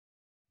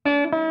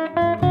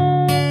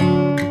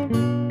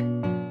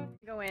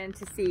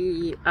in to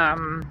see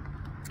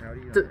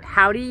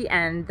Howdy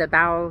and the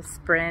Bow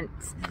Sprint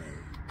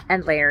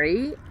and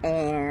Larry,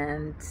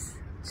 and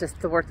just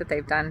the work that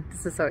they've done.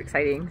 This is so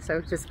exciting.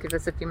 So just give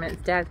us a few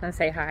minutes. Dad's gonna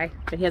say hi,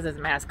 but he has his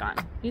mask on.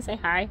 Can you say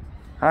hi?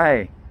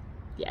 Hi.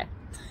 Yeah.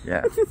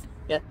 Yeah.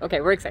 Yeah.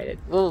 Okay, we're excited.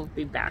 We'll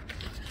be back.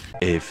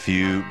 A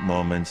few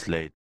moments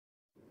later.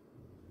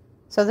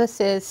 So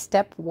this is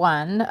step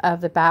 1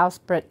 of the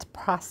bowsprit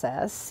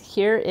process.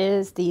 Here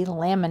is the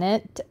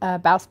laminate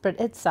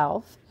bowsprit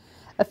itself.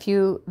 A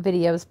few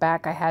videos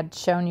back I had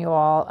shown you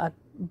all a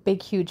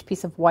big huge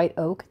piece of white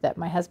oak that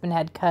my husband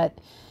had cut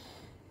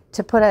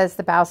to put as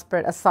the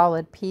bowsprit, a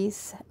solid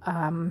piece.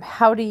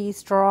 Howdy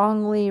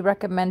strongly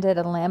recommended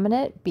a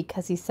laminate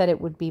because he said it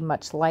would be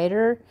much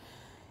lighter.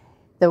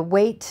 The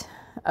weight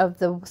of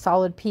the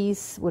solid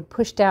piece would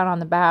push down on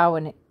the bow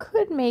and it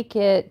could make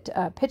it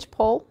pitch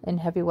pole in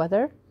heavy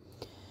weather.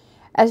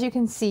 As you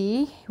can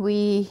see,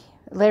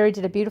 Larry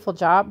did a beautiful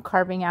job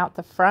carving out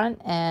the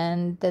front,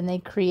 and then they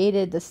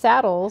created the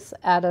saddles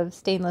out of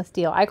stainless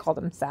steel. I call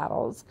them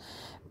saddles,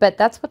 but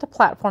that's what the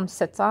platform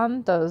sits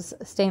on, those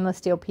stainless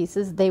steel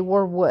pieces. They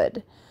were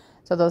wood,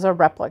 so those are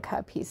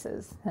replica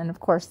pieces. And of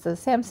course the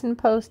Samson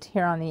post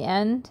here on the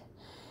end,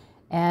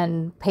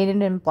 and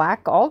painted in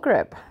black all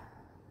grip.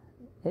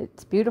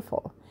 It's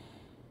beautiful.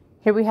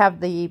 Here we have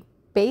the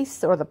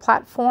base or the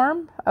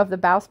platform of the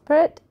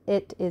bowsprit.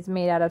 It is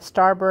made out of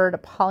starboard, a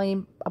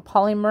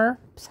polymer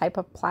type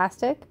of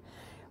plastic.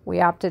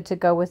 We opted to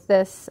go with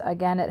this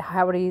again at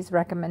Howdy's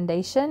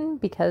recommendation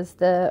because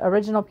the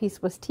original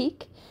piece was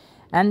teak,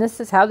 and this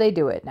is how they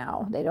do it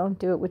now. They don't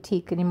do it with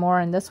teak anymore,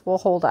 and this will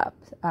hold up.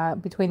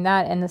 Between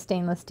that and the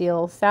stainless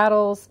steel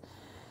saddles,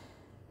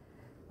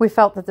 we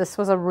felt that this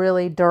was a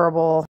really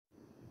durable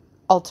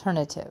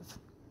alternative.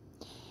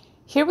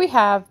 Here we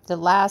have the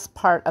last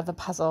part of the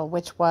puzzle,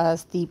 which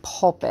was the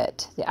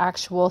pulpit, the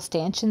actual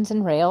stanchions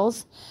and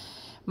rails.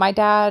 My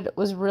dad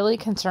was really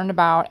concerned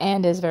about,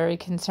 and is very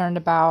concerned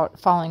about,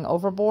 falling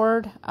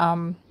overboard,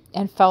 and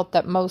felt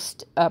that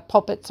most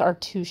pulpits are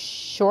too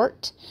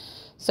short.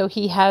 So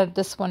he had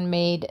this one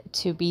made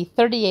to be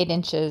 38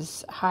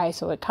 inches high,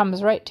 so it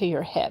comes right to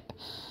your hip.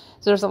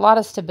 So there's a lot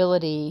of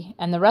stability,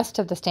 and the rest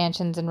of the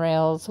stanchions and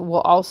rails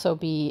will also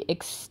be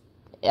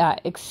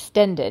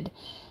extended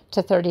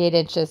to 38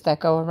 inches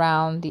that go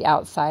around the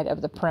outside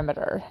of the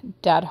perimeter.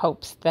 Dad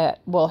hopes that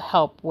will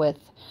help with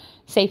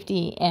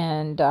safety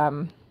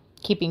and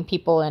keeping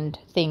people and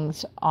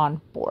things on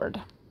board.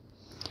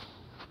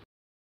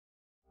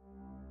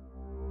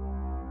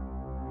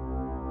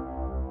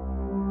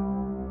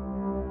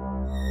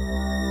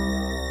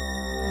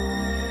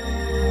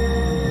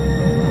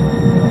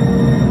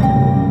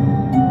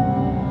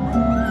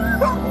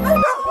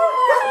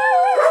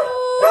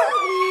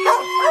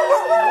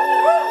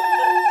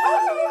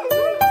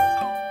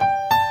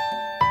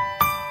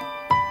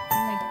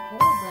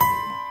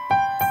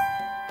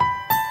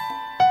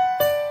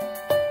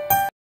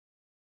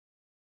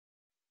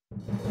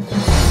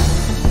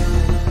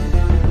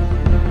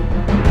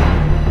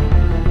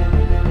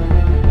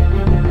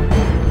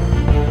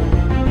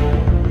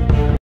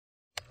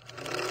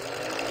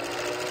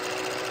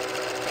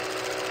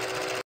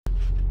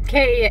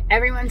 Okay,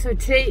 everyone, so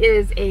today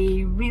is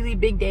a really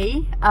big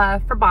day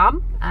for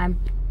Bob. I'm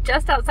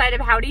just outside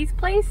of Howdy's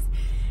place,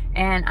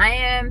 and I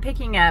am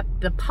picking up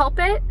the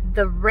pulpit,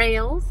 the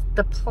rails,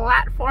 the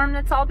platform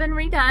that's all been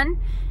redone,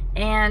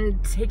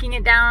 and taking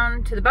it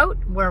down to the boat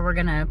where we're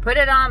gonna put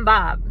it on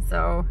Bob.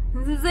 So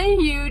this is a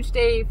huge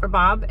day for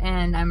Bob,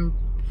 and I'm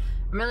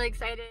really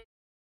excited.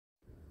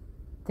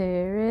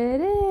 There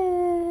it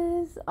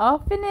is, all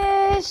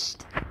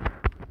finished.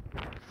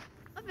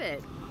 Love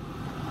it.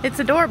 It's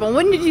adorable.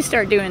 When did you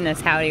start doing this,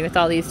 Howdy, with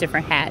all these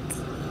different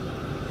hats?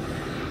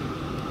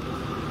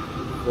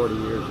 40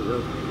 years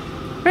ago.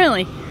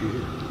 Really?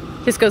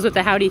 Mm-hmm. Just goes with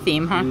the Howdy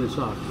theme, huh? And the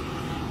socks.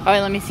 All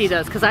right, let me see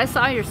those, because I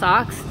saw your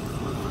socks.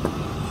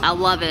 I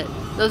love it.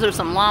 Those are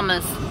some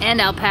llamas and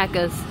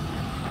alpacas.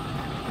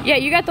 Yeah,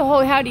 you got the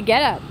whole Howdy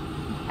getup.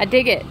 I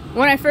dig it.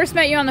 When I first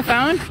met you on the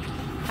phone,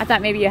 I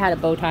thought maybe you had a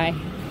bow tie. I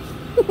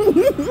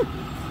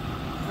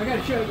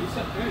gotta show you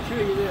something. I gotta show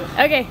you this.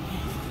 Okay.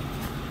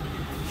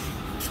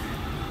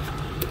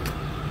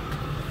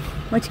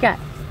 What you got?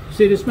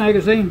 See this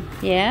magazine?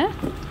 Yeah?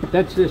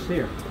 That's this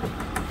here.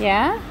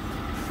 Yeah?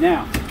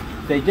 Now,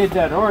 they did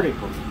that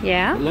article.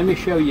 Yeah? Let me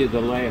show you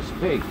the last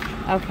page.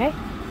 Okay.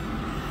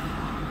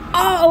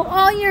 Oh,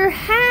 all your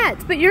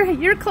hats! But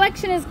your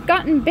collection has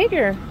gotten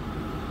bigger.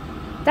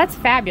 That's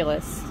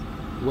fabulous.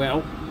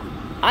 Well,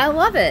 I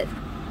love it.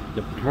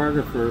 the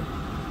photographer,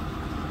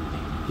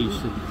 he's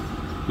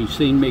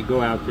seen me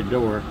go out the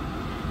door,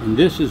 and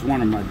this is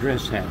one of my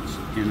dress hats.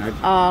 And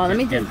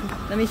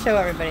let me show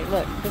everybody.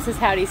 Look, this is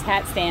Howdy's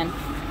hat stand.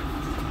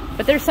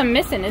 But there's some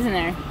missing, isn't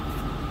there?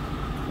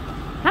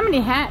 How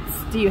many hats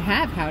do you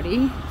have,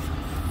 Howdy?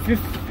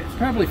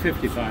 Probably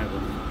 55 of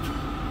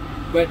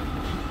them. But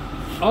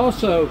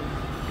also,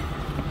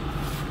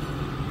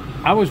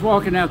 I was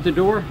walking out the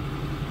door,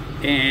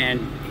 and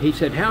he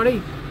said,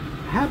 "Howdy,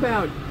 how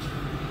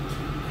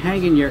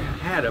hanging your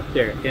hat up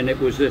there, and it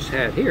was this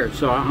hat here.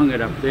 So I hung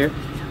it up there.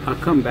 I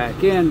come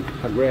back in,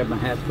 I grab my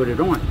hat, put it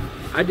on.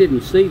 I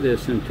didn't see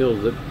this until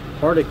the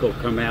article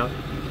come out,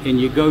 and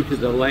you go to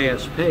the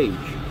last page.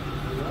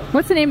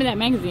 What's the name of that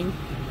magazine?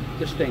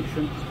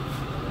 Distinction.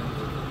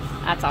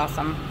 That's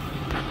awesome.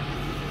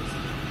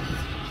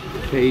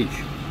 Page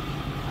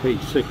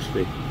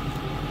 60.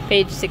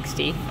 Page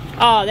 60.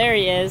 Oh, there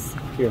he is.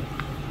 Here.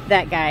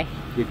 That guy.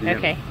 You can have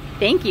Okay. it.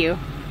 Thank you.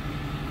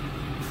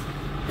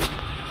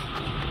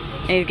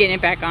 And he's getting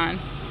it back on.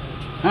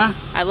 Huh?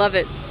 I love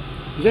it.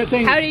 Is that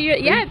thing? How do you?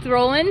 Yeah, it's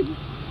rolling.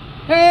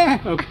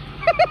 Okay.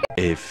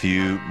 A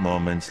few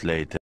moments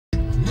later.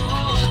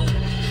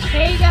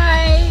 Hey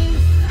guys.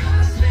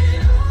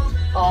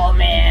 Oh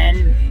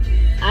man.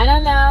 I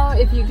don't know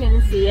if you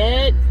can see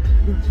it,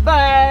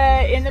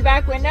 but in the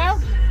back window,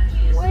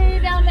 way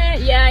down there.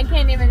 Yeah, I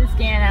can't even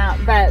scan out,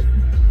 but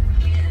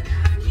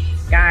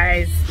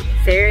guys,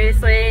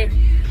 seriously,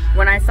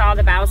 when I saw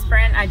the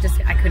bowsprit, I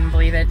couldn't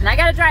believe it. And I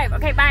gotta drive.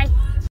 Okay, bye.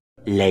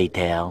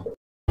 Later.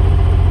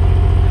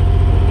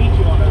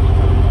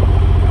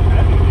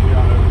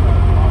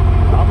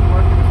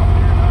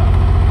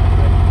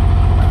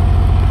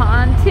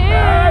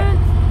 Pontoons.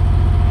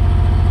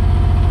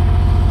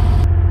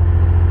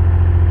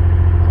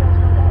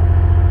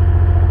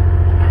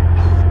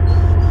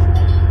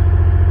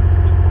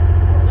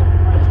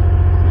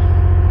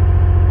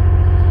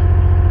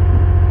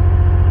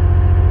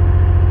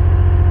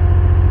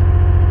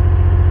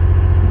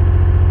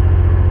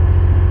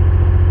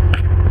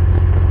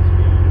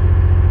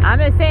 I'm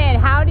just saying,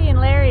 Howdy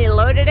and Larry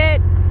loaded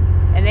it,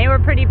 and they were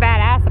pretty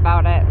badass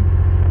about it.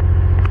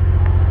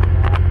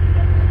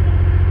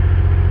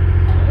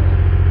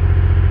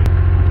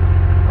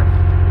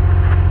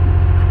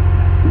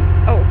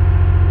 Oh.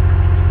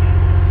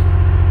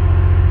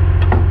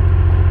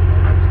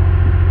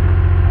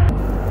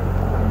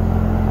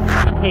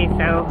 Okay,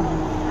 so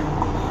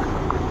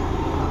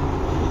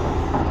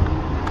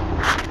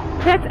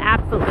that's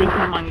absolutely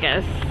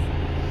humongous.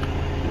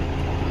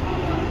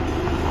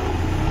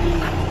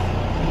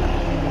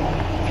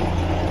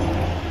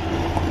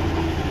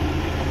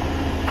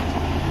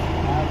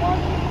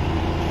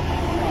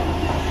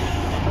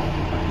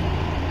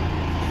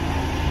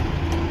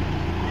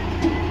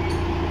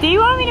 Do you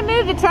want me to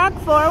move the truck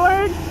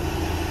forward?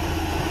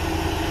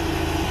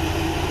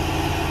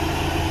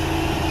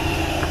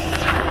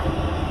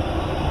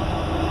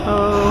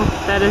 Oh,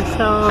 that is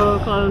so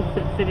close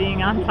to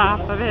sitting on top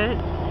of it.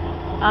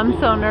 I'm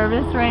so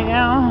nervous right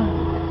now.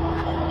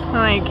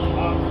 Like,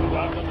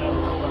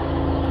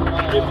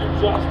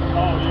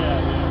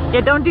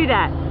 yeah, don't do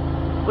that.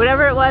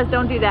 Whatever it was,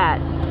 don't do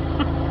that.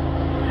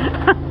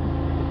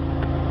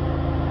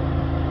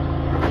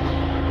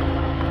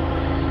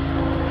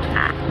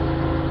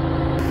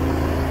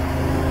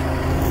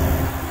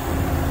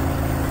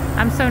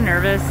 I'm so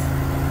nervous.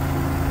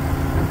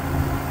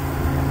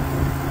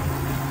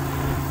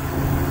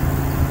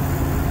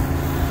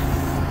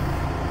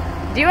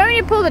 Do you want me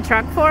to pull the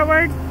truck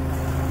forward?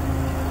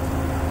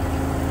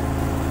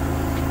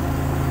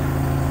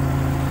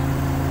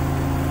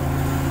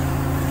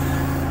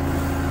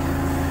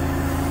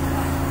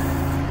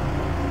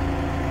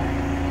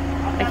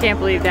 I can't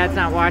believe Dad's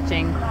not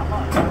watching.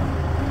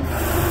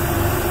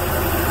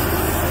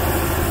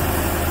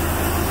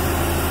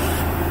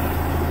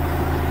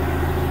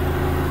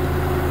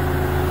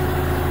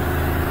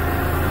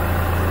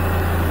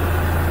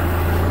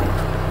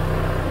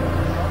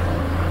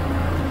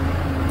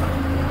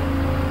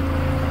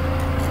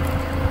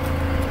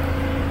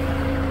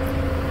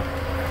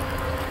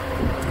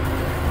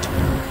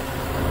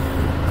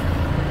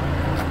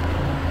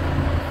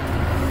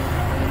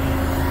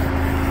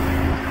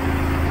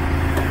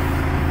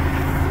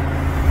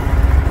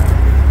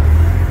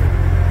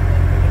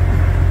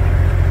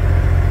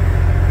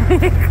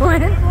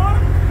 Clint?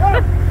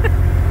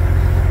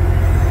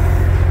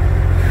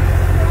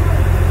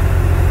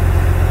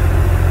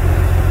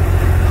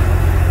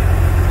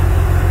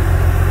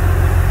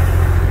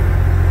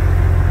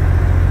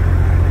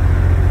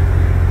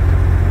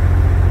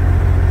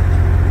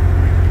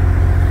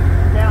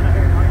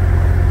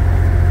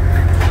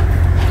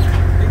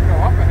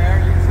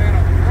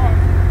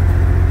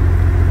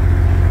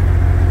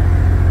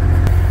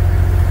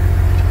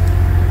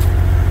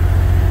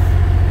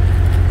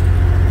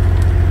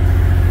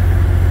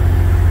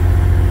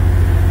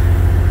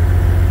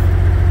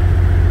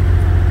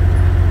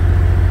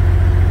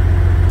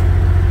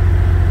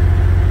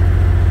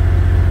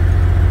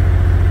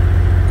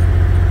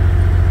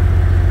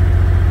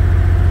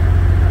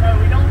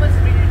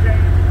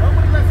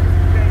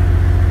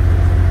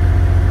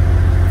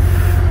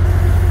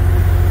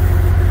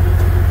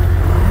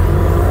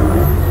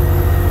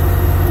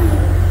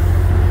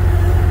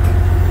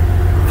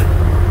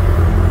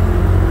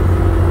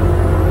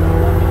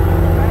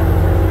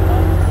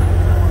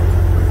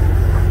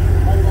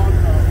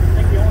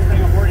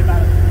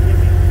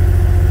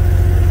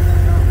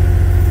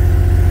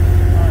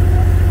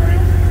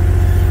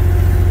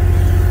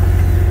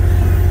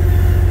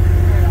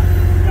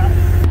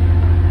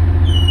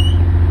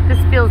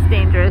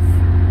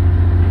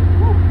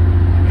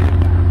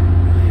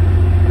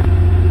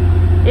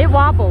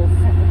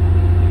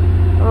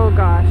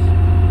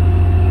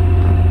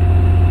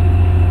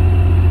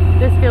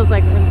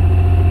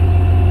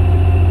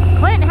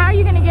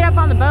 you going to get up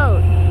on the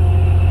boat?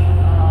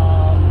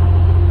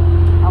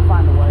 I'll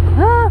find a way.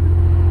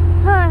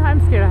 I'm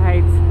scared of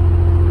heights.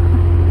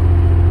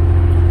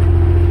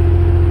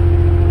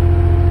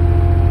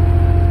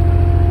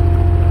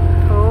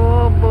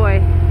 Oh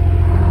boy.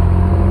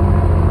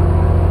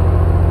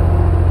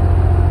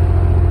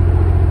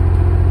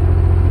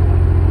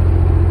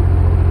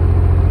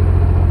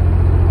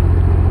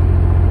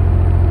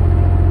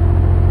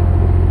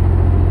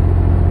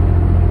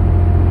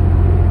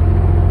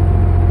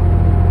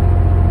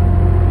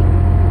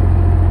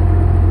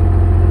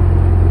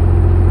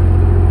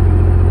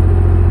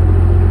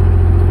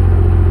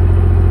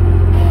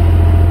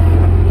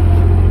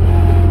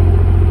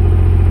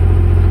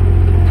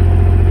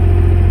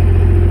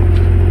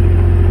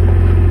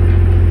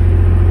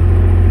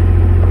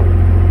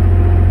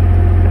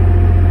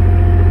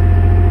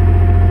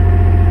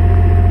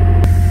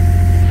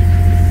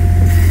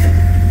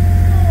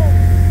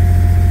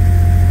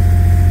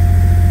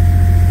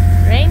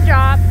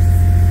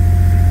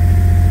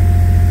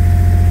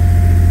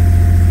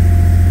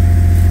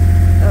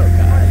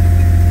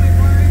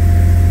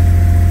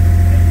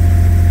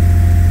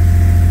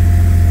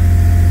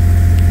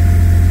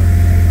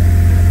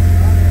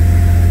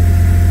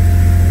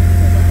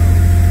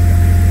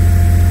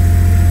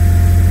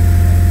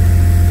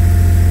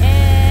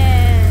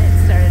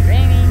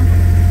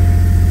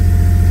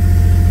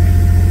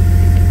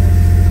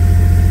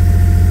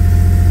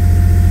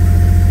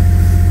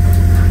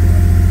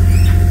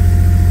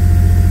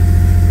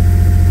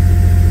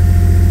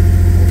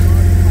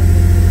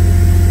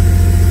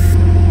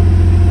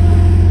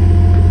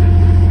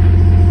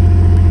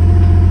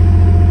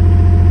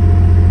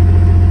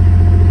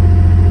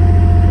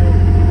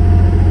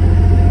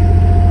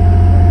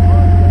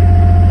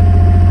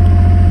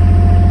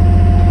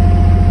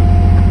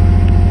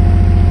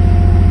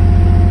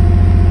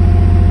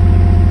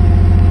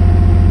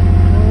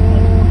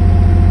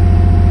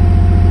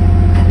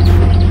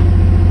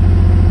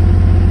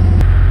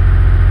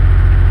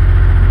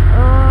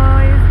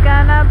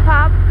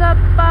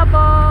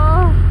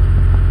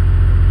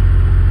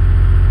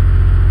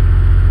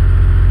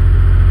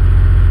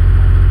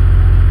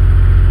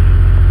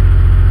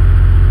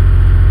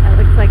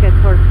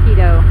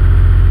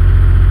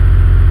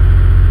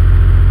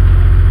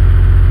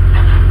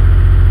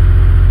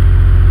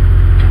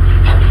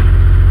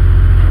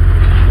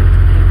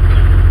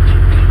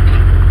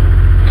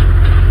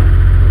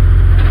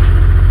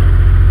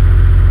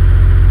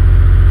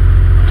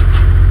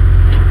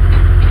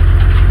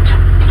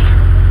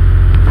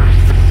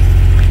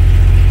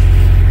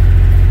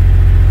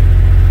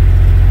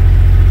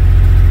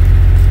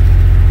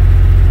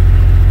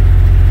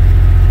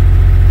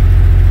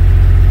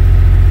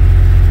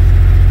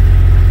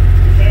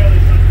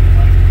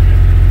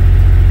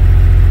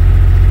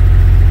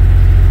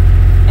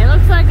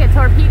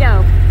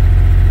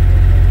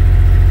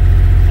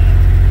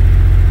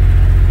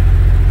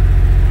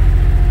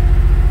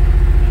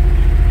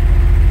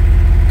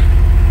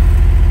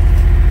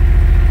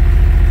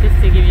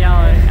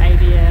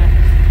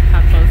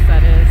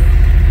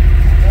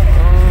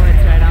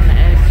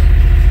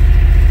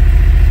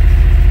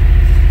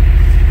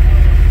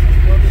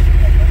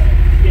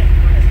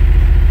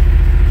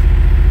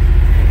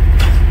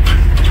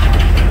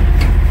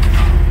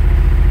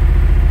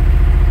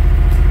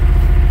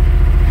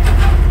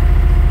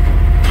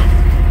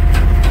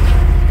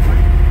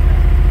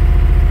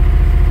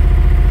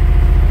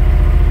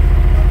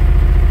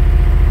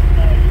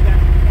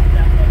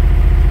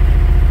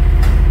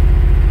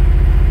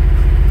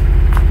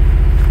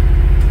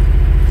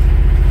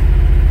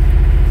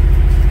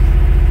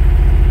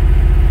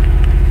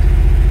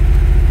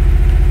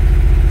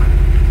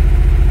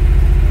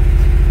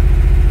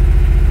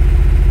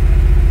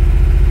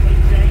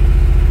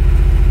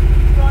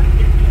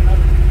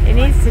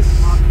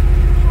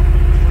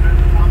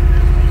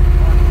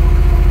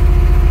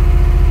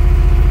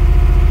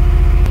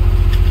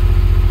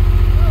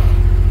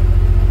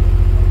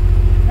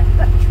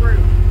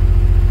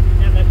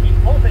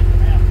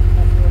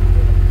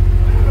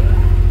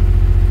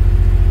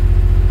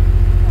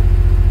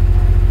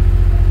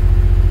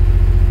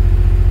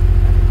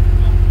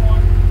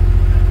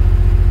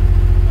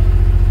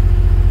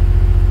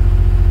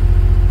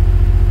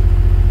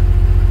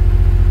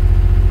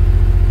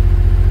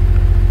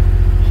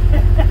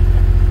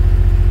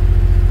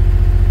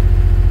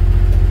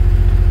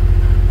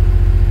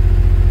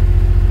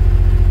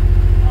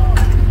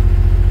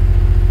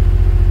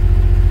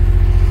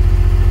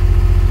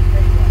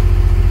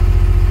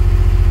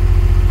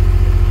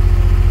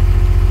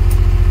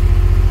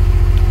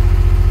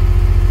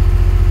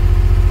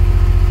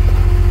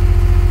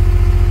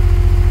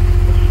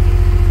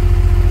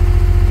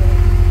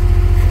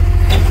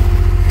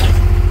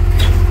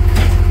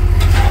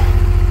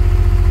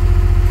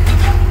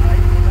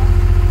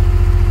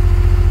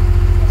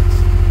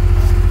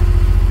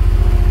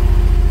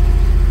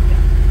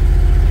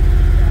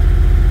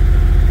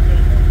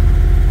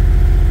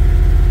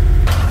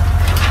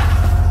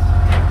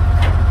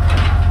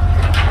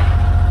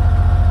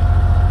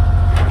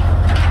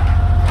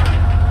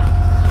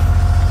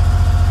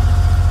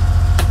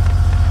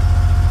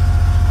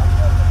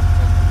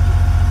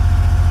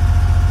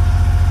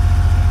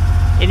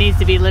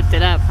 to be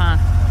lifted up, huh?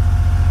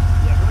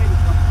 Yeah, go ahead and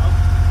come up.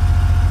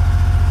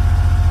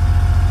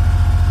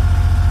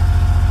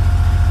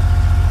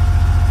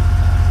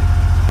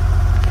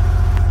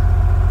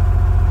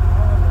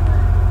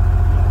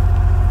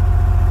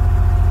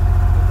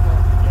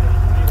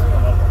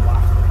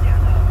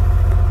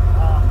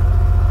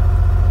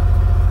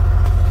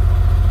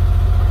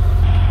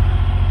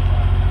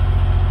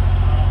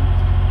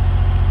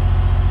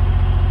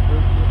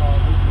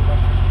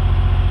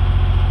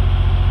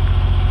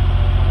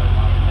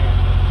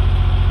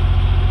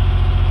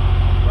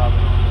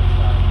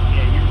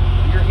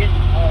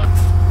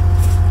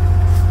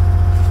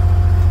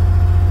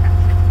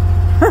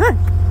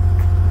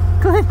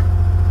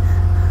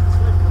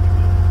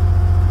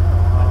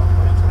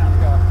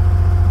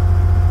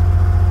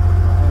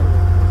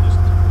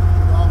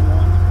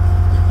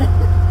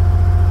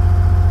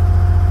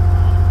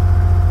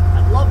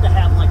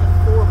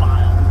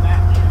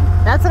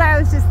 That's what I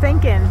was just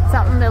thinking.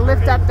 Something to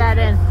lift up that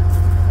end.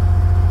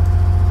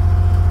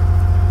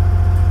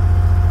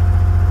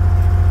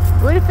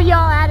 What if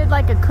y'all added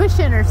like a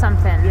cushion or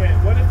something?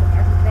 Yeah, what if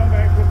I could come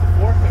back with the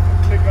forklift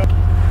and pick up?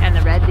 And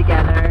the red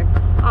together.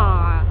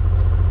 Aw.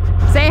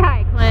 Say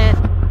hi,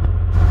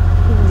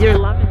 Clint. You're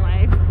loving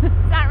life.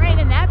 It's not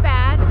raining that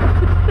bad.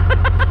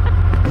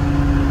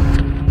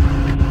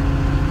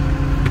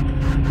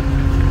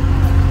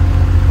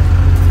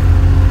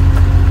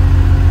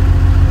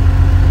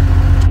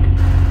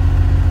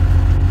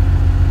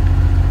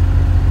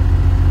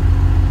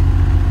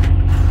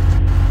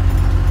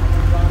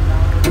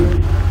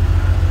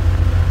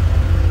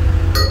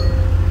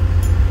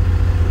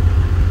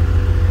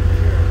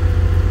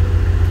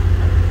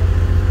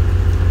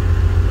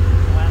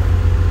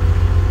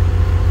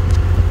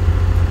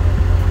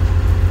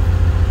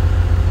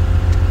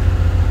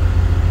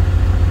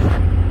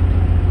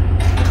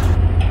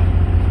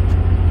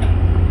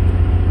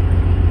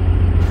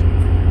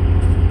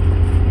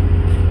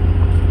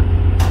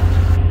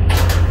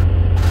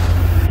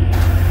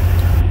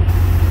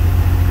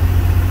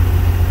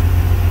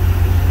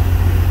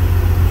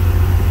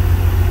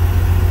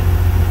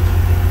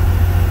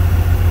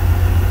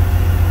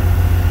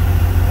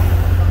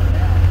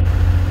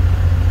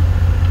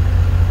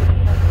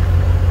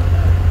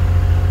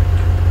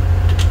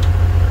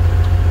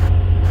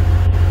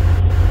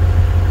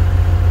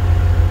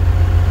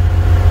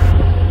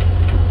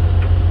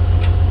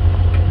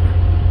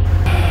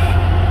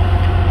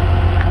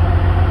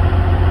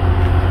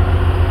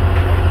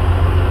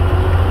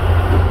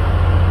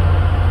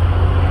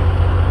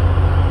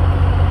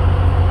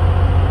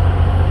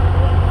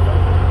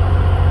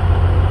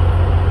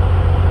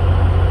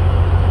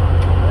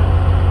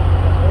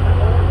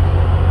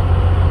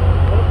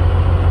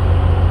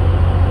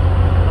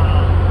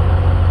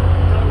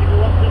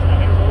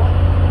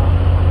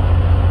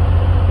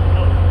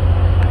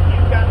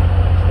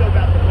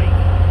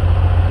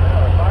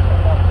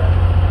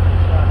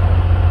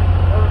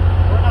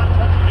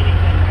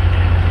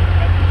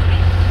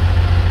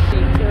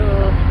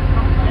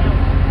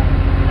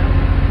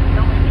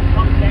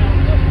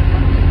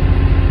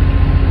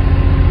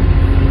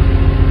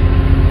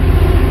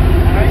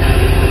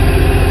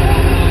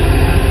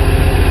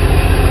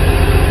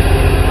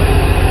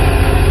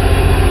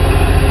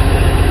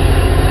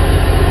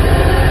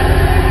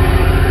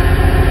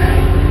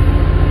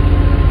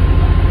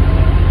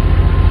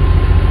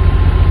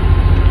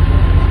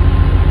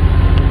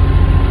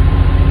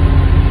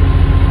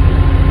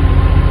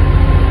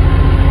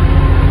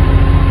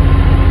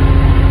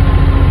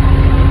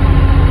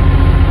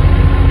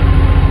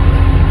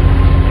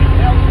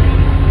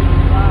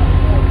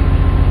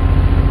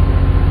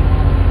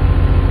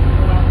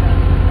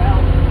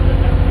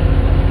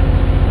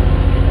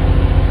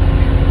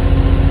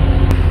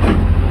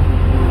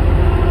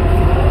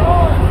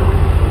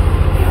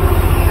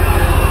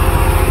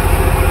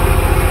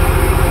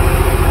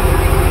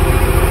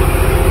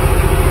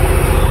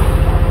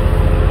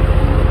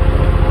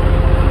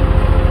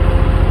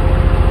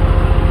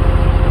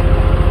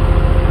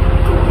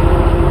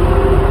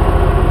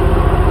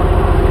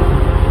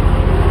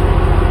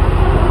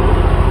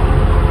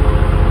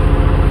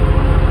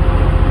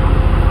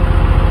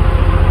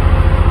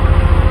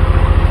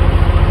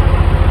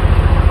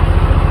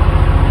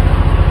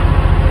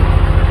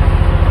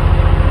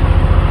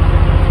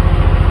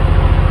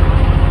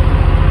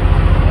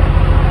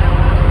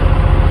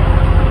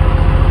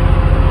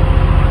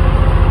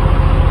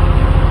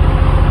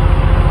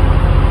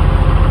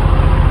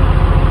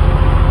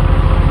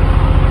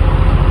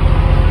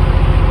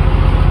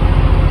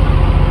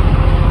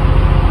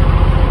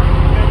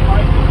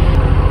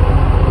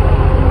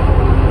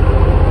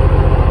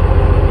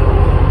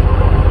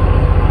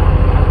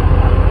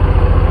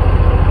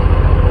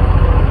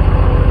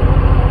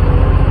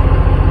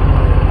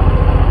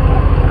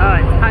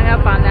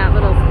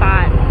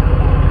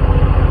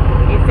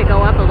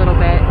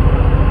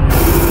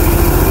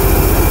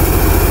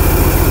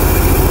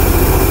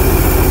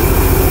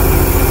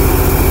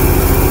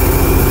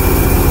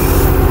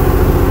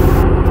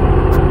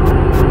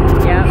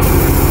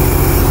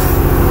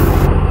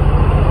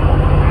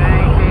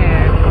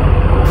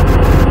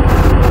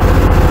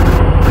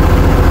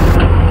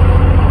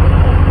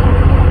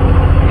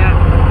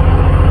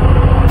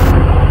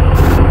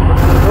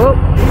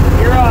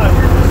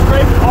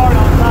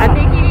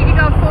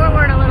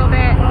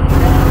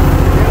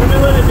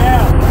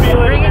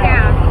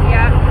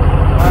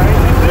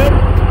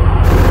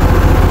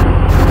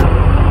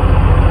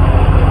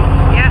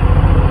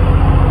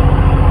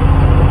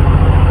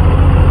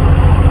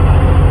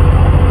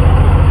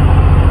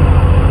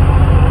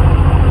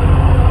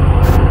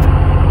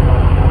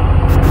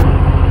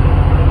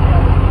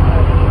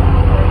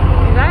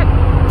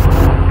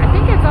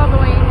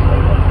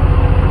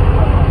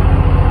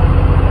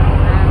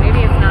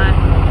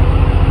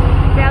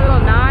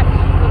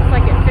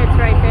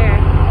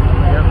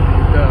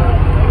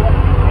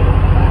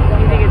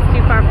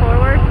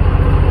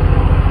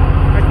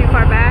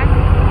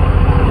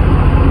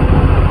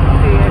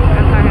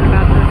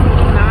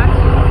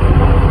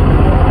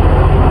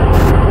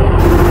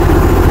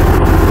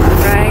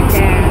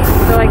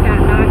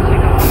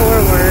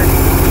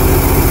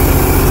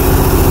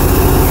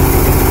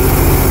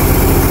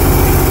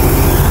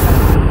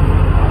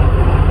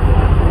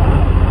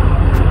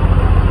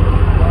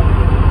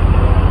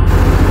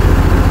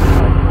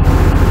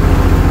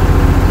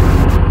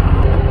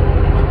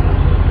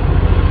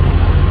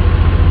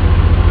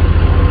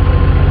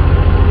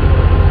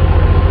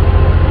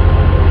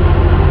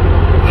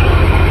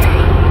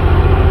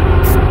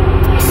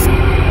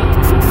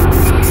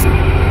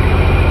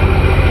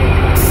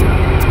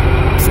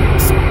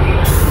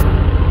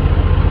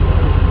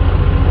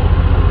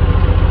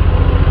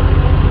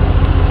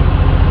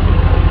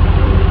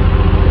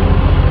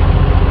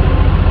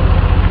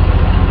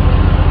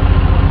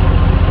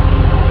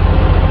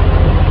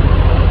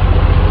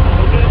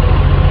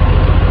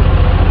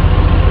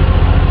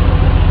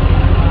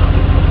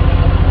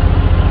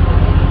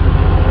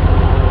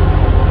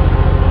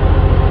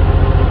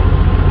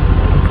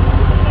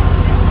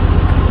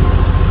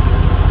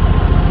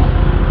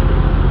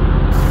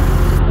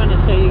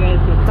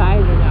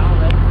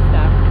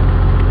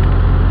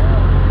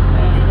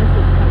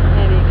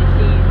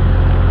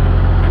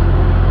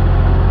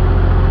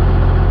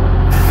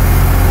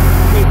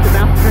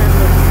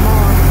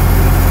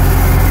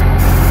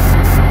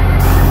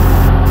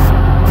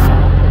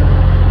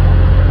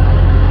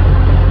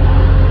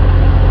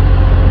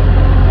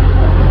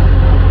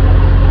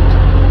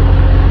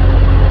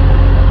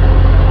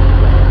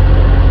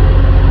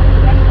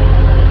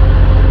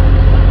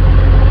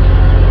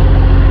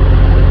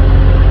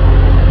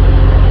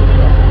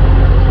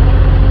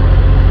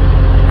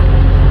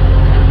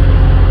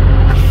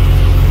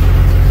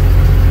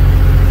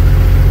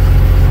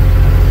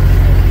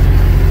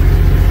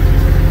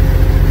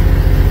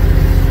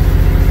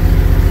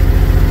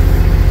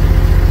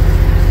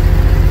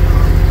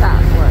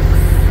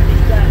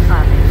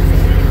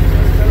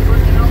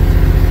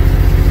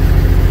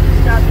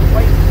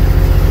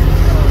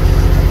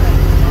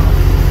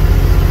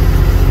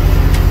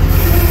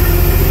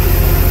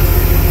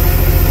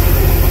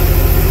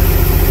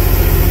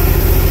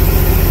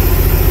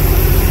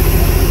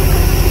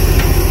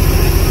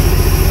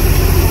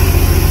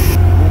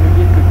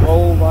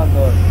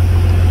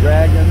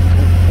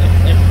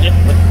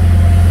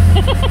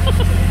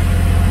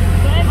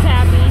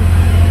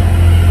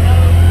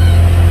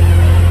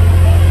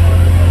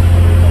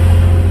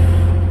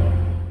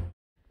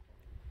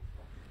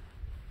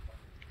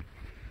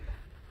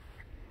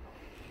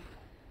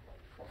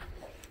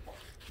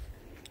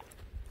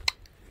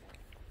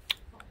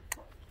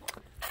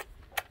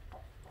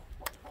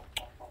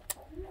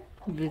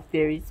 just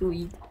very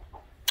sweet.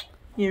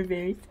 You're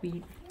very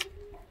sweet.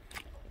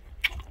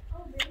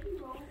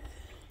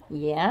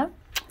 Yeah.